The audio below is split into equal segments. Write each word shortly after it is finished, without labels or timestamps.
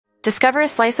Discover a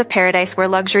slice of paradise where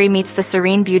luxury meets the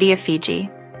serene beauty of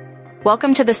Fiji.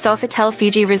 Welcome to the Sofitel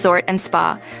Fiji Resort and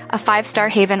Spa, a 5-star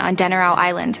haven on Denarau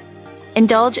Island.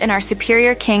 Indulge in our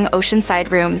superior king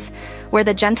oceanside rooms, where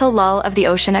the gentle lull of the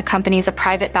ocean accompanies a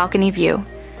private balcony view.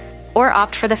 Or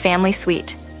opt for the family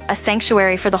suite, a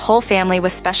sanctuary for the whole family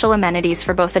with special amenities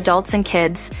for both adults and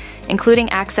kids, including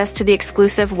access to the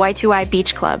exclusive Y2I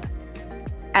Beach Club.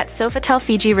 At Sofitel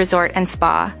Fiji Resort and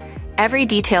Spa, every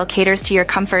detail caters to your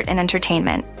comfort and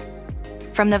entertainment.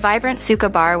 From the vibrant Suka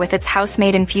bar with its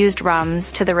house-made infused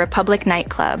rums to the Republic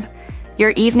nightclub,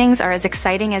 your evenings are as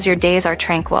exciting as your days are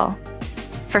tranquil.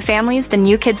 For families, the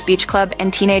New Kids Beach Club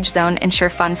and Teenage Zone ensure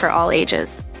fun for all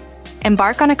ages.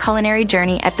 Embark on a culinary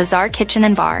journey at Bazaar Kitchen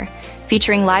and Bar,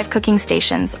 featuring live cooking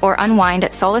stations, or unwind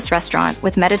at Solace Restaurant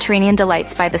with Mediterranean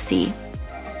delights by the sea.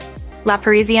 La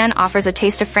Parisienne offers a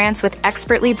taste of France with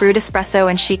expertly brewed espresso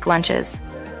and chic lunches.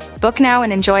 Book now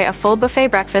and enjoy a full buffet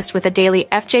breakfast with a daily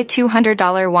FJ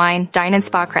 $200 wine, dine and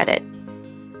spa credit.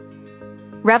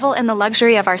 Revel in the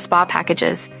luxury of our spa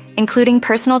packages, including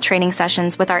personal training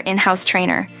sessions with our in-house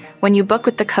trainer, when you book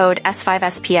with the code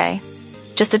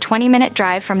S5SPA. Just a 20-minute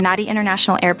drive from Nadi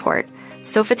International Airport,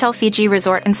 Sofitel Fiji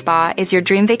Resort and Spa is your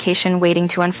dream vacation waiting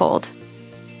to unfold.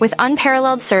 With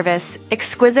unparalleled service,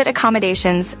 exquisite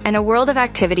accommodations, and a world of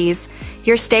activities,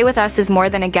 your stay with us is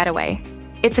more than a getaway.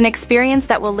 It's an experience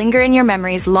that will linger in your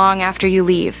memories long after you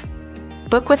leave.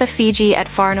 Book with a Fiji at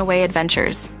Far and Away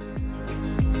Adventures.